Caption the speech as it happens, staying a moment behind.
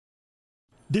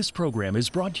This program is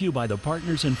brought to you by the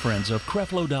partners and friends of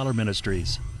Creflo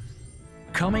Ministries.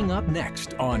 Coming up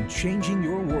next on Changing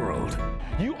Your World.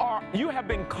 You have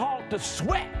been called to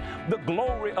sweat the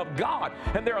glory of God.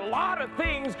 And there are a lot of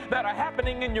things that are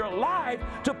happening in your life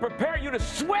to prepare you to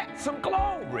sweat some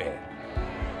glory.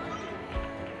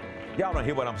 Y'all don't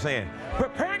hear what I'm saying.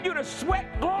 Preparing you to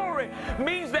sweat glory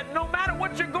means that no matter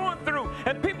what you're going through,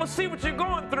 and people see what you're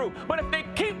going through, but if they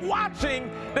keep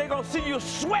watching, they're going to see you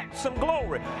sweat some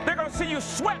glory. They're going to see you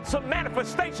sweat some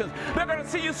manifestations. They're going to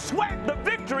see you sweat the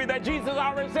victory that Jesus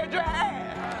already said you had.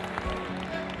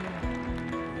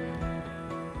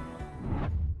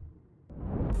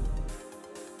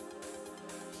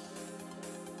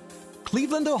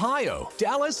 Cleveland, Ohio,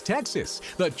 Dallas, Texas.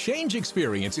 The change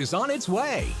experience is on its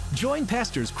way. Join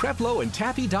Pastors Creflo and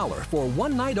Taffy Dollar for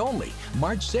one night only,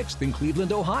 March 6th in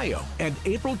Cleveland, Ohio, and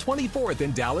April 24th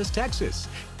in Dallas, Texas.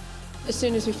 As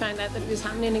soon as we found out that it was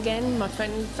happening again, my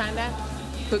friend found out,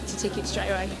 booked a ticket straight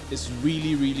away. It's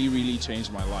really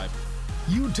changed my life.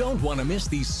 You don't want to miss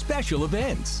these special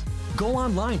events. Go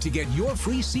online to get your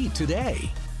free seat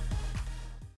today.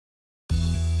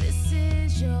 This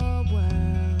is your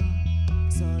world,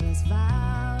 so let's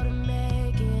vow to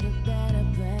make it a better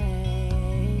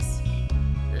place.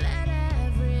 Let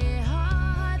every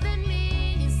heart that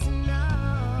needs to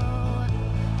know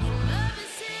your love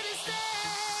is here to stay.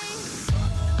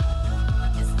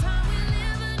 It's time we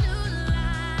live a new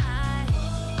life.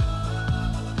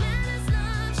 Let His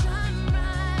love shine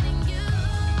bright in you.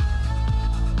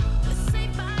 We're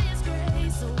saved by His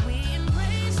grace, so we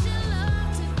embrace your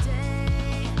love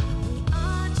today. We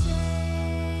are changed.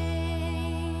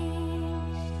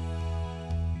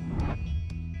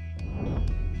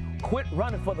 Quit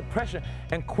running for the pressure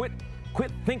and quit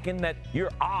thinking that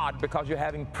you're odd because you're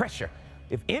having pressure.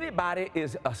 If anybody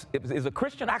is a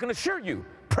Christian, I can assure you,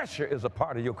 pressure is a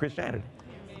part of your Christianity.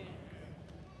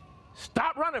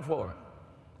 Stop running for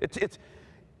it.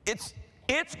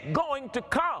 It's going to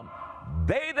come.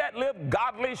 They that live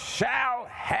godly shall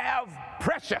have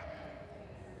pressure.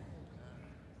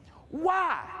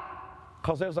 Why?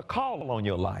 Because there's a call on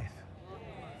your life.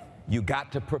 You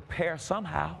got to prepare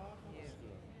somehow.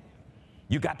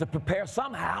 You got to prepare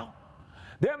somehow.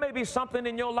 There may be something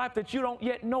in your life that you don't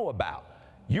yet know about.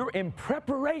 You're in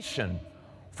preparation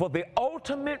for the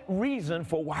ultimate reason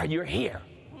for why you're here.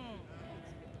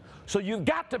 So you've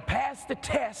got to pass the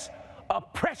test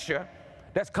of pressure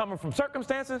that's coming from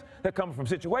circumstances, that's coming from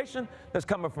situations, that's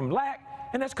coming from lack,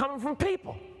 and that's coming from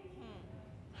people.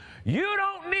 You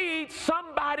don't need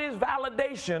somebody's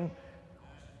validation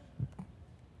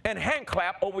and hand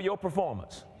clap over your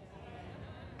performance.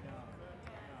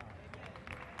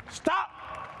 Stop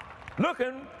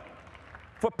looking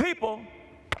for people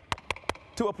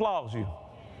to applaud you.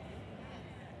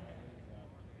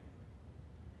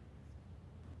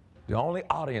 The only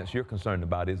audience you're concerned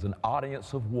about is an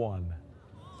audience of one.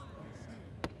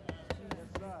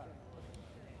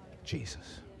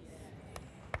 Jesus.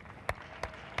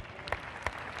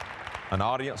 An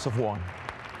audience of one.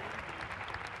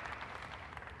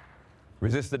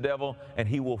 Resist the devil and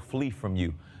he will flee from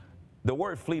you. The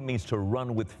word flee means to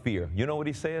run with fear. You know what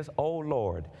he says? Oh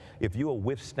Lord, if you will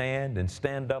withstand and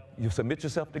stand up, you submit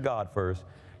yourself to God first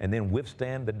and then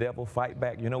withstand the devil, fight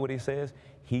back. You know what he says?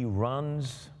 He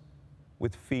runs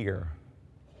with fear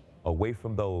away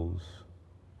from those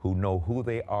who know who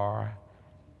they are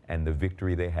and the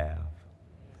victory they have.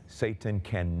 Satan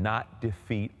cannot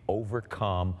defeat,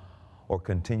 overcome, or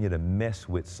continue to mess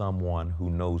with someone who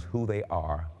knows who they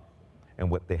are and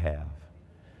what they have.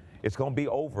 It's going to be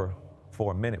over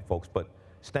for a minute, folks, but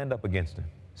stand up against him.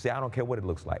 See, I don't care what it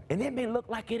looks like. And it may look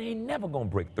like it ain't never going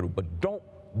to break through, but don't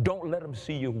let them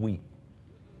see you weak.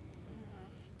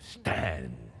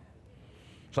 Stand.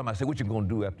 Somebody say, what you going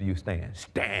to do after you stand?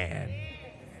 Stand.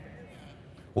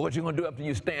 Well, what you going to do after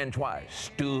you stand twice?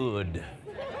 Stood.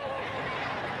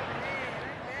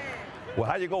 Well,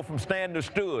 how you go from stand to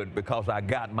stood? Because I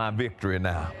got my victory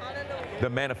now. The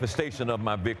manifestation of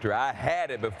my victory. I had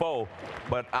it before,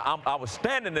 but I was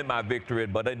standing in my victory,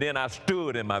 but then I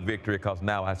stood in my victory because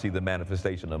now I see the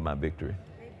manifestation of my victory.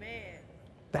 Amen.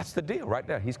 That's the deal right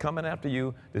there. He's coming after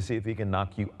you to see if he can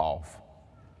knock you off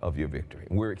of your victory.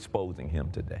 We're exposing him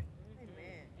today.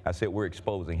 Amen. I said we're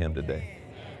exposing him today.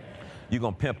 You're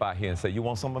going to pimp out here and say, you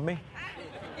want some of me?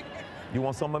 You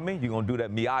want some of me? You're going to do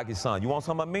that Miyagi son. You want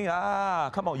some of me? Ah,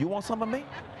 come on. You want some of me?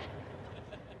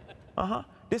 Uh-huh.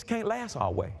 This can't last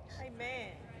always.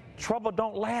 Amen. Trouble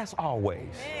don't last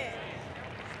always. Amen.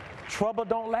 Trouble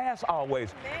don't last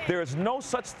always. Amen. There is no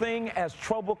such thing as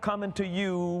trouble coming to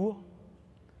you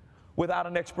without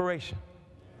an expiration.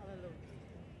 Hallelujah.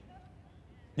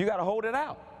 You got to hold it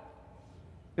out.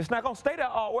 It's not going to stay there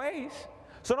always.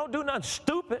 So don't do nothing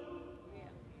stupid.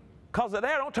 Because of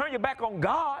that, don't turn your back on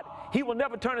God. He will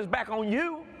never turn his back on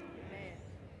you.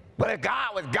 But if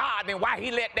God was God, then why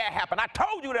he let that happen? I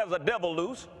told you there's a devil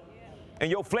loose, and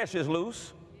your flesh is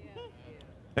loose,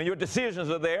 and your decisions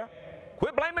are there.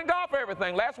 Quit blaming God for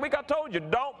everything. Last week I told you,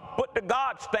 don't put the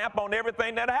God stamp on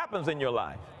everything that happens in your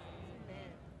life.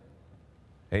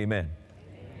 Amen.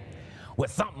 Well,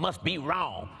 something must be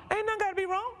wrong. Ain't nothing got to be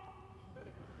wrong.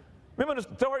 Remember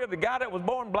the story of the guy that was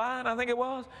born blind, I think it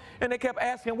was? And they kept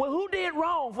asking, well, who did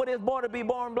wrong for this boy to be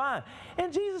born blind?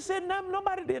 And Jesus said,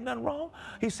 nobody did nothing wrong.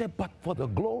 He said, but for the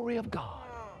glory of God.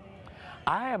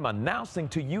 I am announcing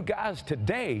to you guys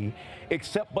today,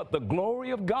 except but the glory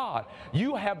of God.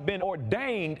 You have been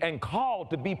ordained and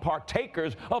called to be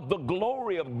partakers of the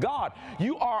glory of God.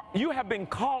 You have been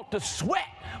called to sweat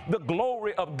the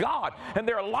glory of God. And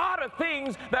there are a lot of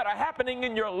things that are happening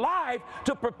in your life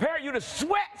to prepare you to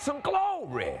sweat some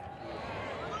glory.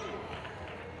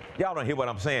 Y'all don't hear what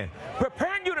I'm saying.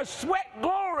 Preparing you to sweat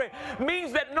glory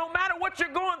means that no matter what you're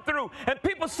going through, and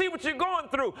people see what you're going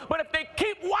through, but if they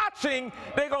keep watching,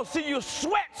 they're going to see you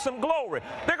sweat some glory.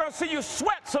 They're going to see you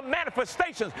sweat some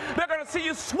manifestations. They're going to see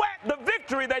you sweat the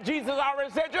victory that Jesus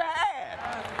already said you had.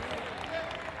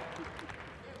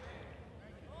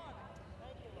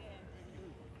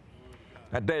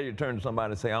 I dare you to turn to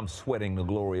somebody and say, I'm sweating the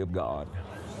glory of God.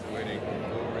 Sweating the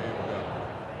glory of God.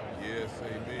 Yes,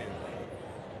 amen.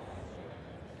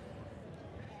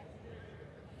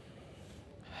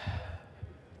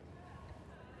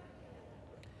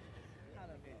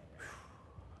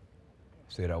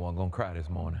 Said I wasn't going to cry this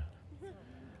morning.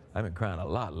 I've been crying a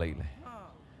lot lately.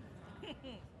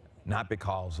 Not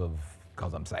because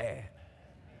I'm sad,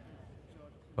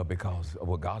 but because of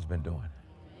what God's been doing.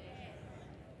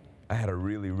 I had a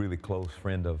really, really close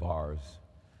friend of ours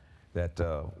that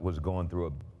was going through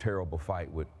a terrible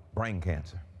fight with brain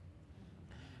cancer.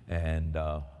 And,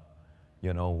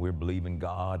 you know, we're believing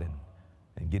God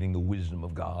and getting the wisdom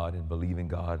of God and believing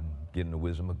God and getting the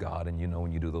wisdom of God. And, you know,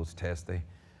 when you do those tests,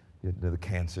 the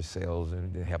cancer cells,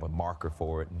 and they have a marker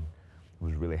for it, and it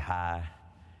was really high,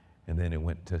 and then it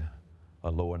went to a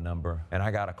lower number, and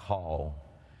I got a call,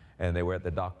 and they were at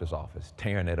the doctor's office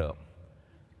tearing it up.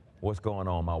 What's going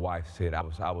on? My wife said, I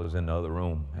was in the other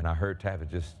room, and I heard Taffy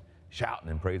just shouting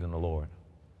and praising the Lord.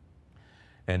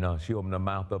 And she opened her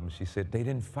mouth up, and she said, they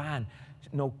didn't find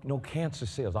no cancer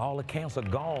cells. All the cancer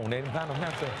gone. They didn't find no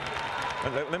cancer.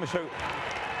 Let me show you.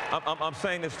 I'm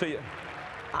saying this to you.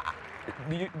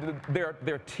 There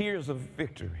are tears of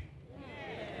victory.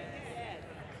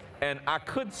 And I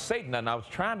couldn't say nothing. I was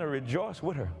trying to rejoice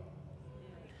with her.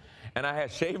 And I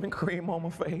had shaving cream on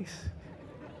my face.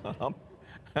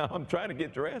 I'm trying to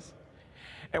get dressed.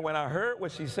 And when I heard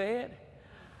what she said,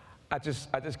 I just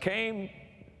came.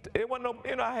 It wasn't no,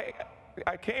 you know,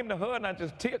 I came to her and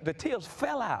the tears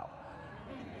fell out.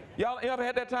 Y'all ever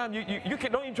had that time? You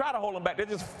don't even try to hold them back. They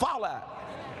just fall out.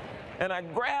 And I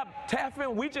grabbed Taffy,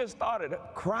 and we just started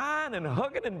crying and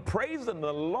hugging and praising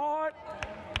the Lord.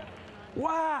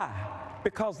 Why?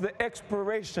 Because the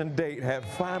expiration date had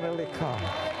finally come.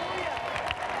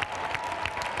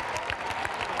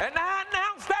 And I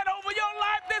announce that over your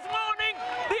life this morning.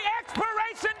 The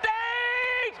expiration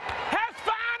date has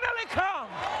finally come.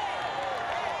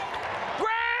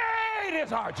 Great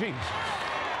is our Jesus.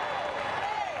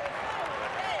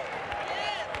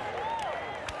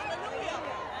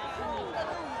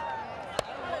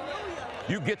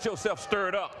 You get yourself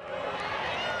stirred up.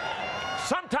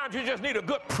 Sometimes you just need a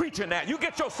good preaching that. You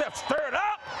get yourself stirred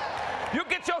up. You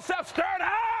get yourself stirred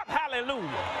up. Hallelujah.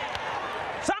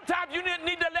 Sometimes you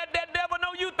need to let that devil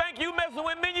know you think you messing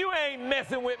with me. You ain't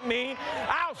messing with me.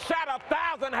 I'll shout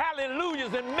 1,000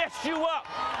 hallelujahs and mess you up.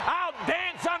 I'll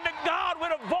dance unto God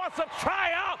with a voice of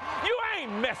triumph. You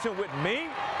ain't messing with me.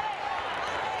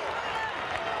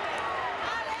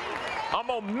 I'm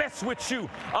going to mess with you.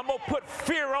 I'm going to put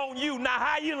fear on you. Now,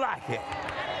 how you like it?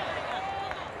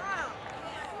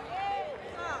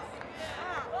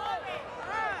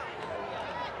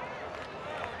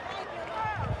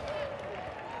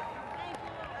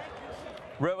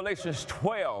 Revelations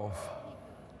 12,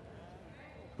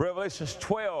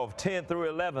 10 through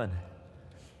 11.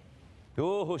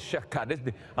 Oh, shaka.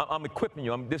 I'm equipping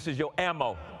you. This is your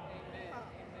ammo.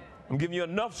 I'm giving you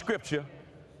enough scripture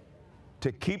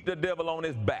to keep the devil on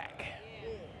his back.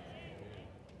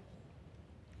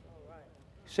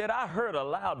 Said, I heard a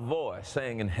loud voice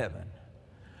saying in heaven,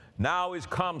 now is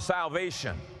come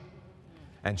salvation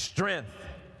and strength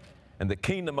and the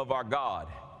kingdom of our God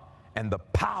and the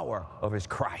power of his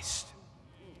Christ.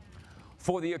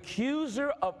 For the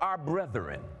accuser of our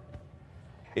brethren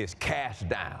is cast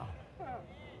down.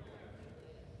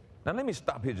 Now let me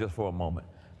stop here just for a moment.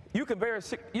 You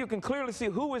can clearly see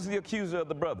who is the accuser of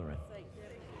the brethren.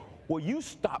 Well, you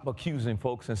stop accusing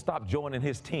folks and stop joining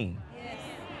his team.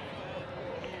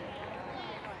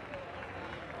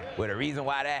 Well, the reason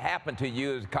why that happened to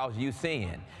you is because you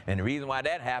sinned. And the reason why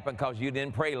that happened because you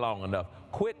didn't pray long enough.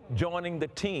 Quit joining the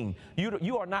team.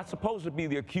 You are not supposed to be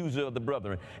the accuser of the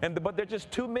brethren. But there are just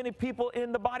too many people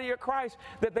in the body of Christ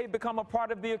that they've become a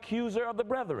part of the accuser of the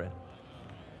brethren.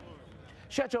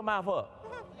 Shut your mouth up.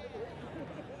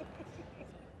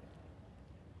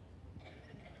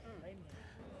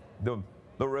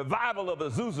 The revival of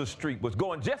Azusa Street was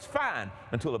going just fine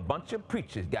until a bunch of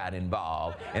preachers got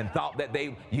involved and thought that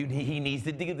he needs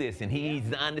to do this and he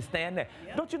needs to understand that.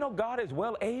 Don't you know God is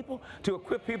well able to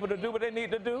equip people to do what they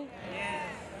need to do? Yes,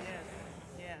 yes,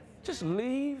 yes. Just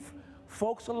leave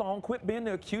folks alone. Quit being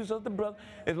the accuser of the brother.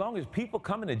 As long as people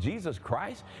coming to Jesus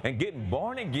Christ and getting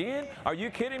born again, are you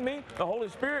kidding me? The Holy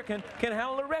Spirit can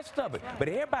handle the rest of it. But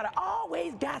everybody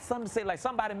always got something to say, like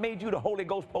somebody made you the Holy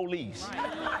Ghost police.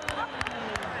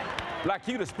 Like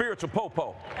you the spiritual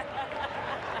popo.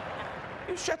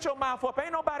 You shut your mouth up.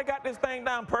 Ain't nobody got this thing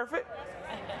down perfect.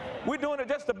 We're doing it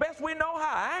just the best we know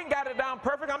how. I ain't got it down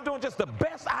perfect. I'm doing just the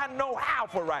best I know how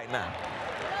for right now.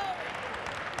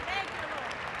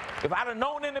 If I'd have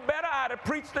known any better, I'd have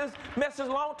preached this message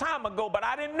a long time ago, but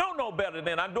I didn't know no better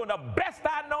then. I'm doing the best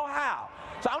I know how.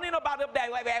 So I don't need nobody up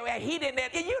there, wait, he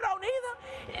didn't, you don't either.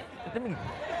 Let me.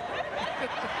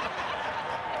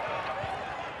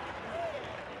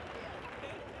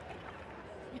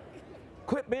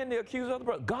 Quit being the accuser of the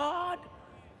brother. God,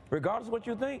 regardless of what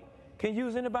you think, can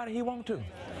use anybody he wants to.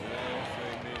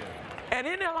 And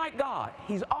isn't it like God?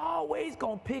 He's always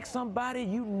going to pick somebody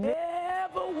you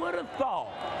never would have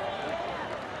thought.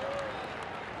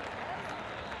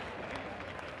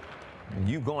 And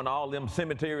you going to all them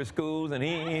cemetery schools and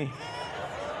he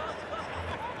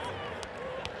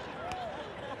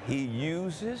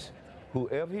uses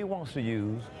whoever he wants to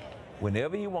use,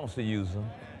 whenever he wants to use them,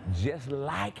 just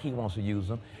like he wants to use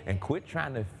them, and quit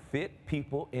trying to fit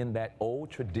people in that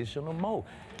old traditional mold.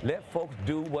 Let folks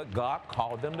do what God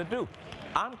called them to do.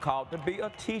 I'm called to be a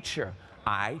teacher.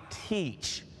 I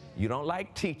teach. You don't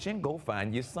like teaching, go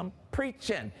find you some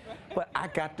preaching. But I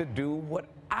got to do what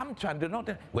I'm trying to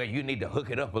do. Well, you need to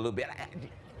hook it up a little bit.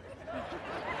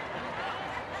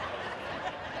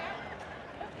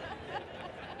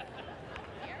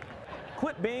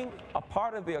 Quit being a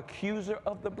part of the accuser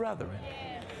of the brethren.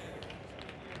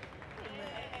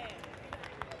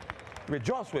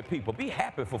 Rejoice with people. Be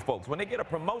happy for folks. When they get a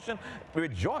promotion,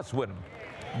 rejoice with them.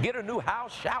 Get a new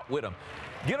house, shout with them.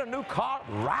 Get a new car,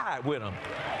 ride with them.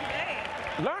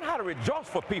 Learn how to rejoice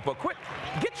for people.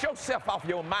 Get yourself off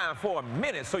your mind for a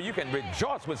minute so you can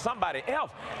rejoice with somebody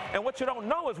else. And what you don't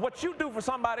know is what you do for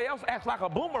somebody else acts like a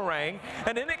boomerang,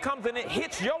 and then it comes and it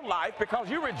hits your life because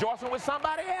you're rejoicing with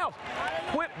somebody else.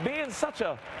 Quit being such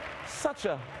a.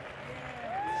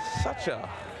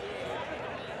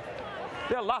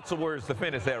 There are lots of words to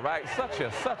finish that, right? Such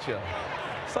a.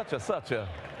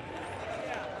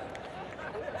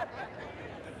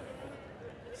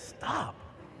 Stop.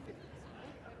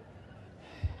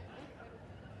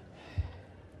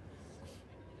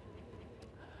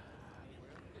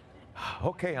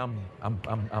 Okay, I'm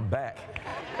back.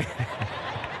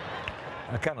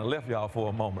 I kind of left y'all for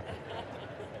a moment.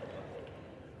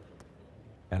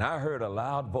 And I heard a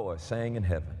loud voice saying in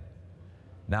heaven,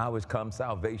 now is come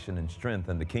salvation and strength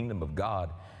and the kingdom of God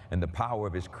and the power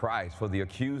of his Christ, for the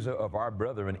accuser of our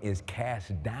brethren is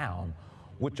cast down,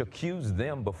 which accused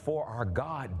them before our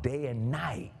God day and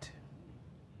night.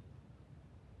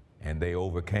 And they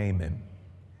overcame him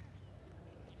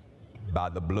by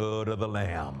the blood of the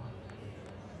Lamb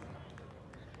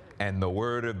and the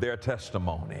word of their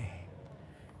testimony,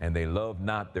 and they loved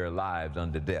not their lives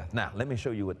unto death. Now, let me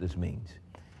show you what this means.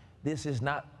 This is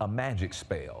not a magic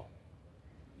spell.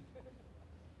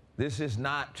 This is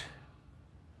not,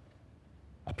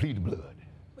 I plead the blood.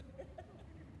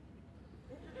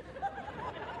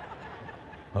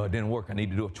 Oh, it didn't work. I need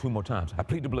to do it 2 more times. I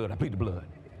plead the blood. I plead the blood.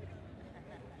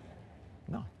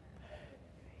 No.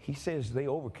 He says they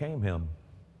overcame him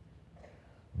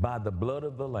by the blood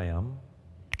of the Lamb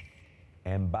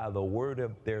and by the word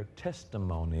of their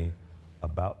testimony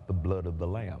about the blood of the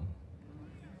Lamb.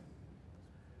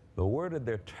 The word of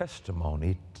their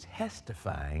testimony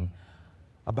testifying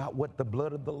about what the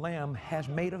blood of the Lamb has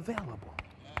made available.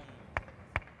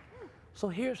 So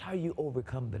here's how you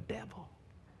overcome the devil.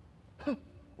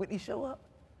 When he show up?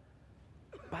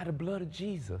 By the blood of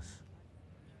Jesus.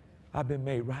 I've been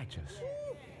made righteous.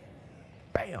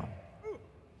 Bam.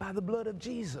 By the blood of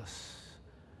Jesus.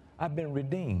 I've been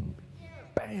redeemed.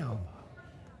 Bam.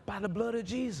 By the blood of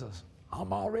Jesus.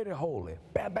 I'm already holy.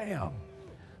 Bam, bam.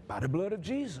 By the blood of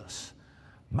Jesus.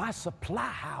 My supply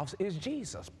house is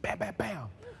Jesus. Bam, bam, bam.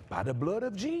 By the blood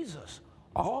of Jesus.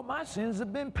 All my sins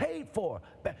have been paid for.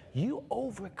 You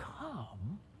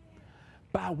overcome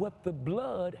by what the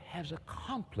blood has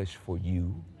accomplished for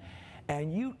you,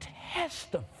 and you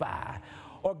testify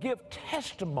or give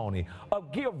testimony or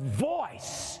give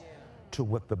voice to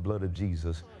what the blood of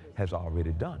Jesus has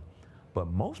already done. But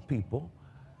most people,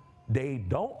 they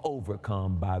don't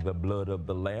overcome by the blood of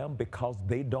the Lamb because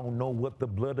they don't know what the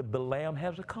blood of the Lamb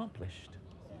has accomplished.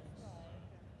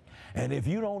 And if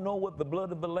you don't know what the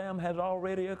blood of the Lamb has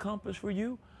already accomplished for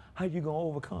you, how are you going to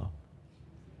overcome?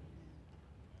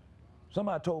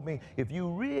 Somebody told me, if you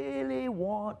really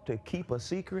want to keep a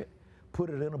secret, put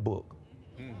it in a book.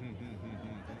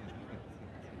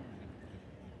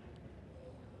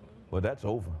 Well, that's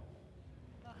over.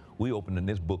 We opening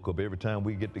this book up every time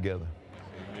we get together.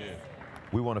 Amen.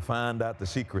 We want to find out the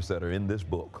secrets that are in this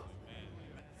book.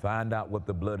 Find out what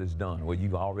the blood has done. Well,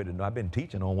 you already know. I've been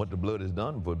teaching on what the blood has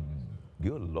done for,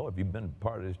 good Lord, if you've been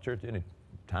part of this church any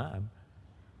time,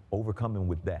 overcoming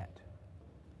with that.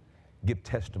 Give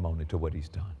testimony to what he's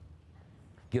done.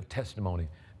 Give testimony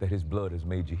that his blood has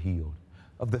made you healed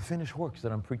of the finished works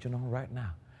that I'm preaching on right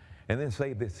now. And then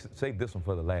save this one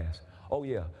for the last. Oh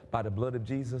yeah, by the blood of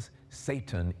Jesus,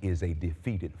 Satan is a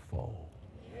defeated foe.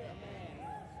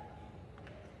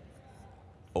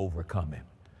 Overcome him,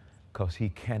 because he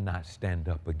cannot stand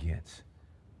up against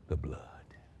the blood.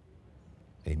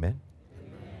 Amen?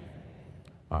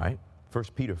 All right, 1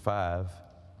 Peter 5,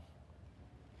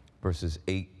 verses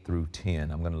 8 through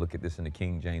 10. I'm going to look at this in the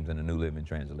King James and the New Living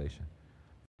Translation.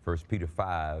 1 Peter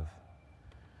 5,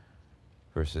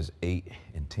 verses 8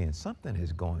 and 10. Something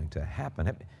is going to happen.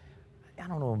 I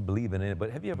don't know if I'm believing in it,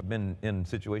 but have you ever been in a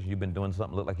situation you've been doing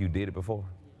something look like you did it before?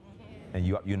 And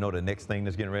you know the next thing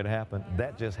that's getting ready to happen?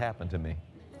 That just happened to me.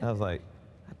 I was like,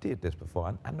 I did this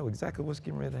before. I know exactly what's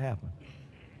getting ready to happen.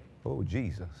 Oh,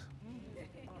 Jesus.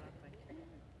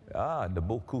 Ah, the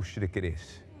boku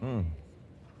shirikedes.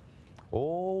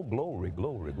 Oh, glory,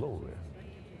 glory, glory.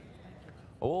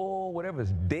 Oh,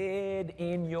 whatever's dead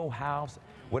in your house,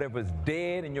 whatever's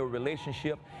dead in your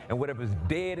relationship, and whatever's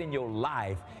dead in your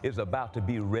life is about to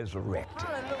be resurrected.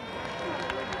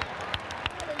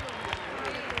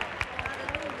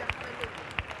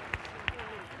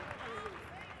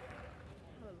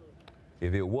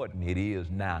 If it wasn't, it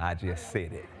is now. I just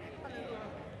said it.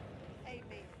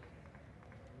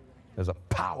 There's a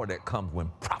power that comes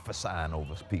when prophesying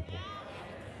over people.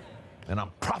 And I'm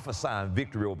prophesying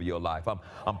victory over your life. I'm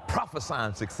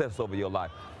prophesying success over your life.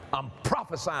 I'm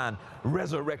prophesying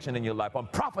resurrection in your life. I'm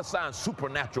prophesying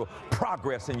supernatural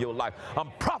progress in your life.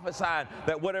 I'm prophesying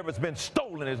that whatever's been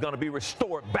stolen is going to be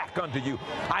restored back unto you.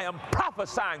 I am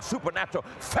prophesying supernatural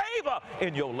favor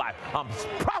in your life. I'm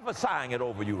prophesying it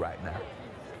over you right now.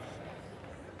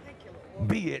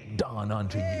 Be it done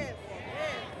unto you.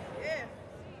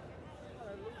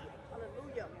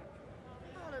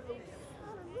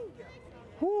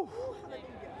 Whew.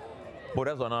 Boy,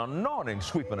 there's an anointing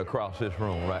sweeping across this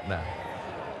room right now.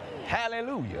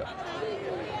 Hallelujah.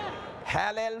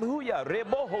 Hallelujah.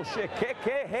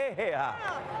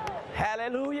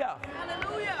 Hallelujah.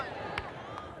 Hallelujah.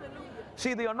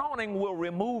 See, the anointing will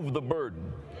remove the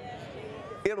burden.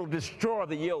 It'll destroy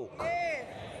the yoke.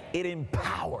 It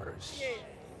empowers.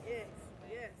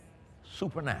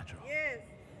 Supernatural.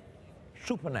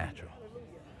 Supernatural.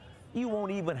 You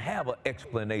won't even have an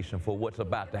explanation for what's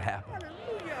about to happen.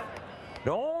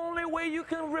 The only way you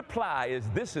can reply is,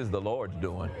 this is the Lord's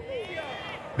doing.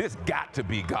 This got to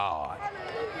be God.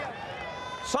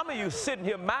 Some of you sitting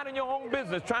here minding your own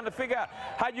business, trying to figure out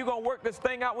how you're going to work this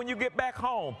thing out when you get back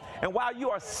home. And while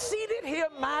you are seated here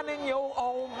minding your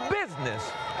own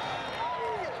business,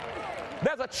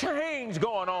 there's a change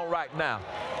going on right now.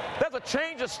 There's a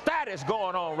change of status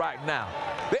going on right now.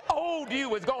 The old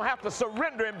you is going to have to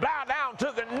surrender and bow down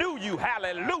to the new you.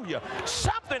 Hallelujah.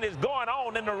 Something is going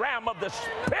on in the realm of the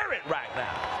Spirit right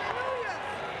now.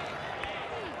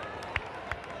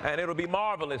 And it'll be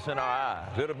marvelous in our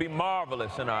eyes. It'll be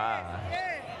marvelous in our eyes.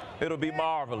 It'll be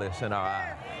marvelous in our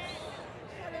eyes.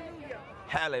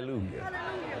 Hallelujah.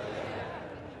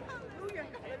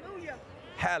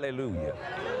 Hallelujah.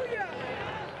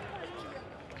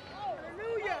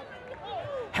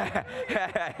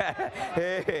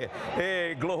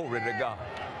 Hey, glory to God.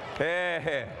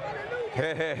 Hey.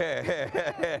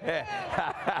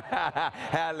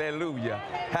 Hallelujah.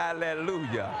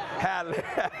 Hallelujah.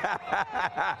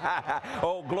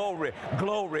 Oh, glory,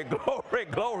 glory, glory,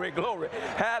 glory, glory.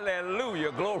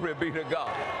 Hallelujah. Glory be to God.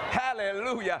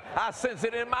 Hallelujah. I sense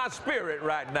it in my spirit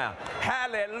right now.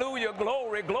 Hallelujah.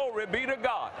 Glory, glory be to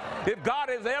God. If God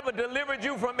has ever delivered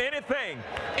you from anything,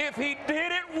 if he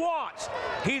did it once,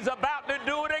 he's about to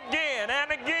do it again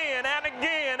and again and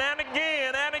again and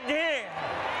again and again.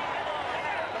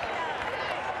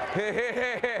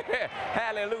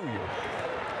 Hallelujah.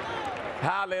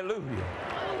 Hallelujah.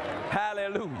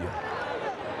 Hallelujah.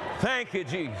 Thank you,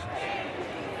 Jesus.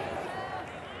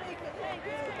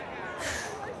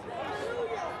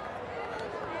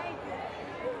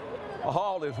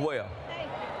 All is well.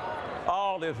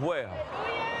 All is well.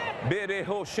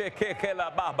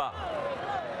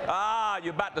 Ah,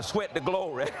 you're about to sweat the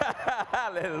glory.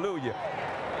 Hallelujah.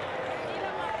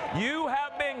 You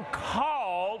have been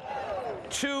called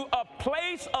to a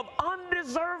place of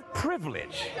undeserved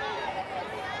privilege,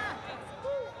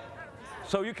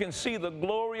 so you can see the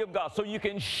glory of God, so you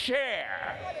can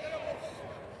share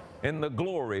in the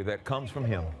glory that comes from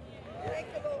him.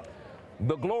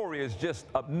 The glory is just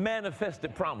a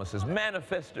manifested promises,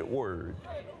 manifested word.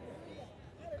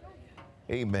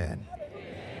 Amen.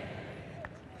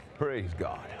 Praise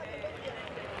God.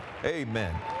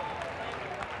 Amen.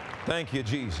 Thank you,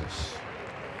 Jesus.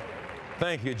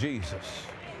 Thank you, Jesus.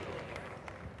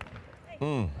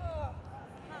 Mm.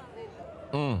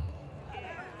 Mm.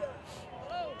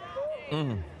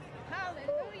 Mm.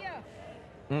 Hallelujah.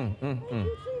 Mm, mm, mm.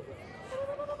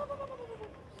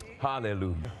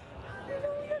 Hallelujah.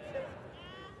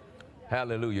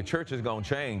 Hallelujah. Church is going to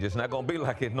change. It's not going to be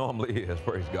like it normally is.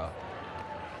 Praise God.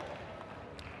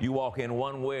 You walk in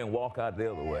one way and walk out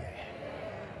the other way.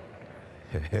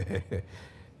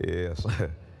 Yes.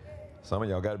 Some of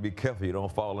y'all got to be careful you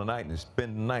don't fall tonight and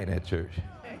spend the night at church.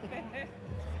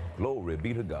 Glory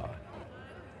be to God.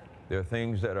 There are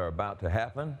things that are about to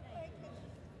happen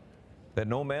that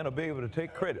no man will be able to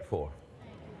take credit for.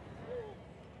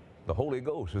 The Holy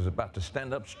Ghost is about to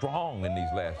stand up strong in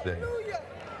these last days.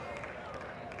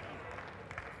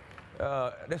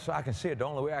 That's how I can say it. The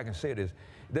only way I can say it is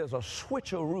there's a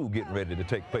switcheroo getting ready to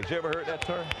take place. You ever heard that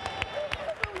term?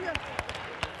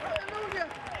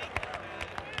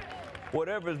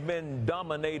 Whatever's been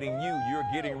dominating you, you're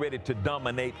getting ready to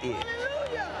dominate it.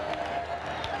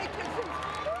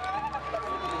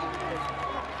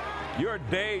 Your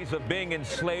days of being in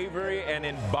slavery and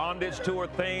in bondage to a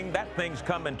thing, that thing's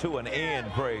coming to an end,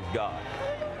 praise God.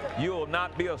 You'll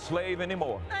not be a slave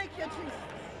anymore. Thank you, Jesus.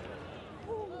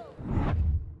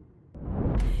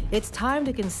 It's time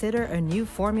to consider a new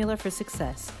formula for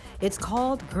success. It's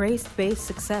called grace-based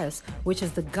success, which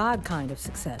is the God kind of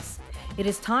success. It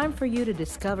is time for you to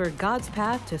discover God's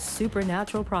path to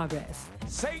supernatural progress.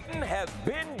 Satan has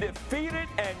been defeated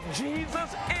and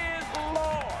Jesus is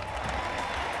Lord.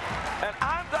 And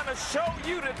I'm going to show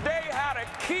you today how to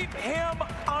keep him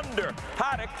under,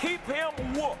 how to keep him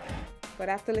whooped. But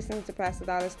after listening to Pastor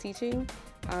Dollar's teaching,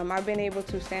 I've been able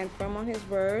to stand firm on his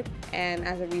word and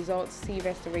as a result see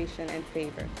restoration and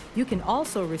favor. You can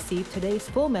also receive today's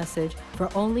full message for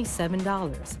only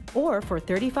 $7. Or for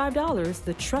 $35,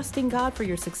 the Trusting God for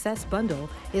Your Success bundle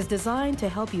is designed to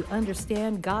help you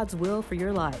understand God's will for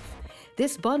your life.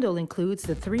 This bundle includes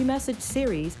the 3-message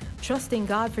series, Trusting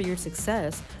God for Your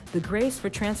Success, the Grace for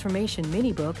Transformation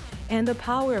mini book, and the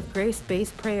Power of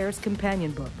Grace-Based Prayers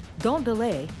companion book. Don't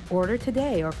delay. Order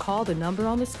today or call the number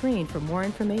on the screen for more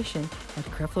information at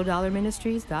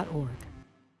CrefloDollarMinistries.org.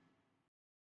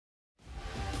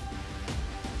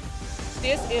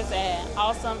 This is an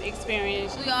awesome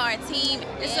experience. We are a team.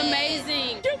 It's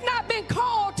amazing. You've not been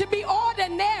called to be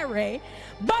ordinary,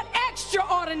 but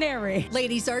extraordinary.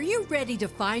 Ladies, are you ready to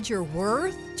find your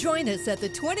worth? Join us at the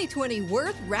 2020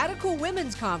 Worth Radical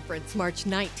Women's Conference, March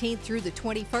 19th through the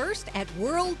 21st at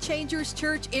World Changers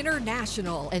Church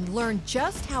International, and learn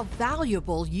just how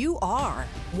valuable you are.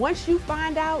 Once you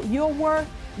find out your worth,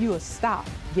 you will stop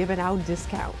giving out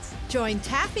discounts. Join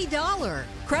Taffy Dollar,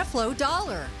 Creflo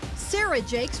Dollar, Sarah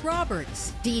Jakes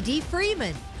Roberts, Dee Dee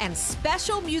Freeman, and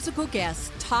special musical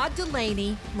guests Todd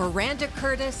Delaney, Miranda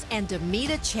Curtis, and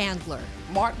Demita Chandler.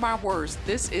 Mark my words,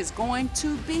 this is going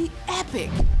to be epic.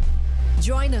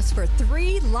 Join us for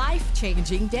 3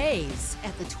 life-changing days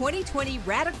at the 2020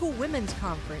 Radical Women's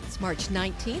Conference, March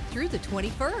 19th through the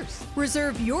 21st.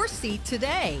 Reserve your seat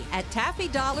today at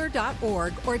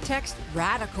taffydollar.org or text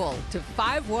RADICAL to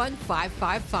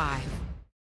 51555.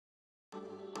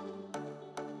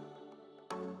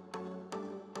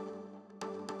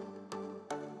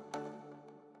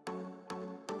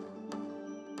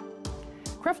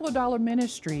 Creflo Dollar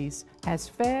Ministries has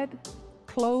fed,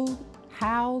 clothed,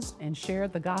 housed, and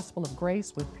shared the gospel of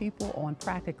grace with people on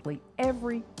practically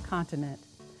every continent.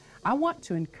 I want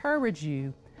to encourage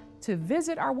you to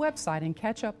visit our website and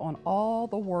catch up on all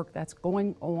the work that's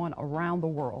going on around the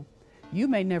world. You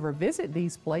may never visit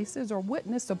these places or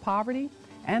witness the poverty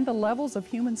and the levels of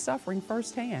human suffering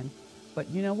firsthand. But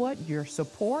you know what? Your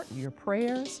support, your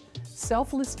prayers,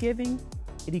 selfless giving,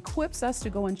 it equips us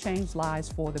to go and change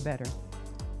lives for the better.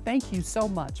 Thank you so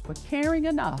much for caring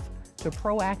enough to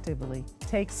proactively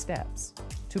take steps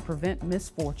to prevent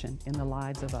misfortune in the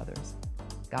lives of others.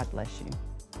 God bless you.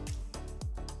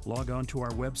 Log on to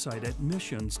our website at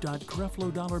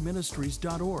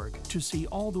missions.creflodollarministries.org to see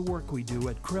all the work we do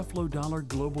at Creflo Dollar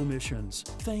Global Missions.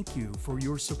 Thank you for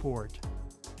your support.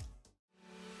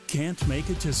 Can't make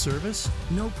it to service?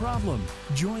 No problem.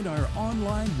 Join our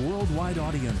online worldwide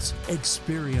audience.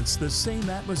 Experience the same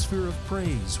atmosphere of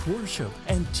praise, worship,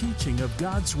 and teaching of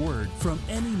God's Word from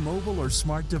any mobile or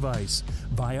smart device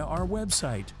via our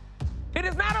website. It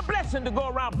is not a blessing to go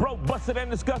around broke, busted, and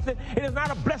disgusted. It is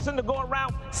not a blessing to go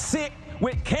around sick,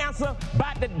 with cancer,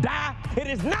 about to die. It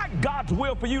is not God's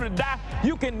will for you to die.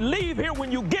 You can leave here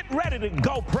when you get ready to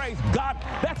go, praise God.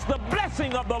 That's the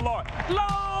blessing of the Lord.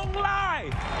 Long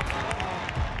life.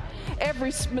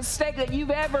 Every mistake that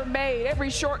you've ever made, every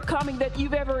shortcoming that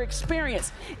you've ever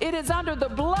experienced, it is under the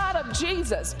blood of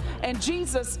Jesus. And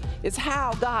Jesus is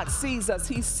how God sees us.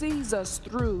 He sees us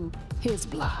through His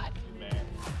blood.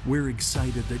 We're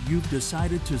excited that you've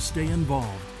decided to stay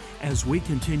involved as we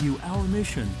continue our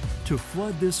mission to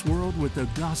flood this world with the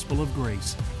gospel of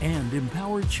grace and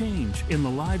empower change in the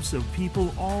lives of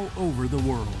people all over the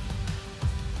world.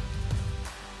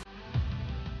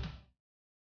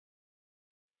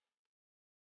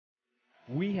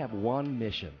 We have one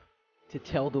mission: to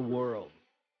tell the world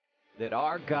that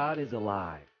our God is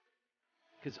alive.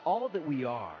 Because all that we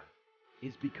are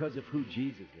is because of who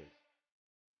Jesus is.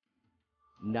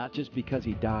 Not just because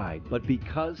He died, but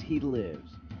because He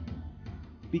lives.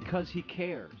 Because He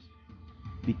cares.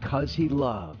 Because He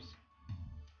loves.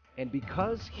 And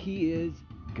because He is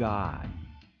God.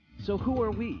 So who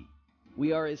are we?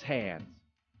 We are His hands,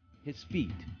 His feet,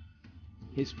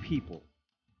 His people.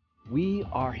 We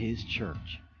are His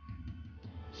church.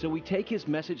 So we take His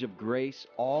message of grace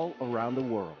all around the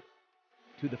world,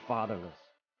 to the fatherless,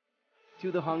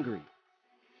 to the hungry,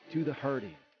 to the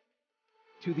hurting,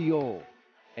 to the old,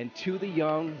 and to the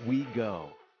young we go.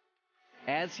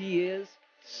 As He is,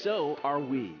 so are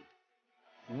we.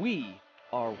 We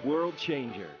are world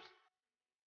changers.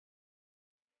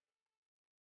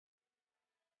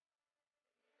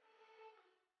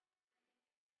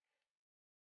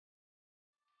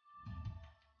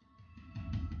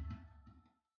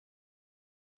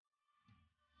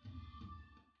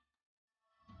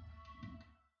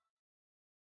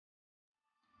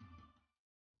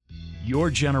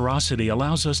 Your generosity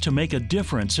allows us to make a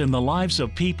difference in the lives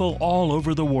of people all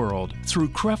over the world. Through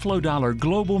Creflo Dollar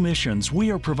Global Missions,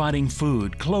 we are providing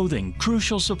food, clothing,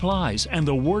 crucial supplies, and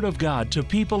the Word of God to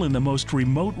people in the most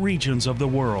remote regions of the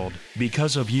world.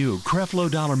 Because of you,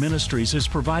 Creflo Dollar Ministries is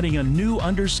providing a new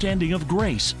understanding of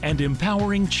grace and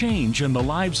empowering change in the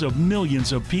lives of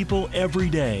millions of people every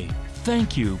day.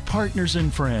 Thank you, partners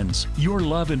and friends. Your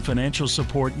love and financial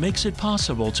support makes it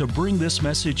possible to bring this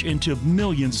message into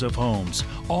millions of homes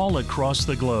all across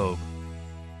the globe.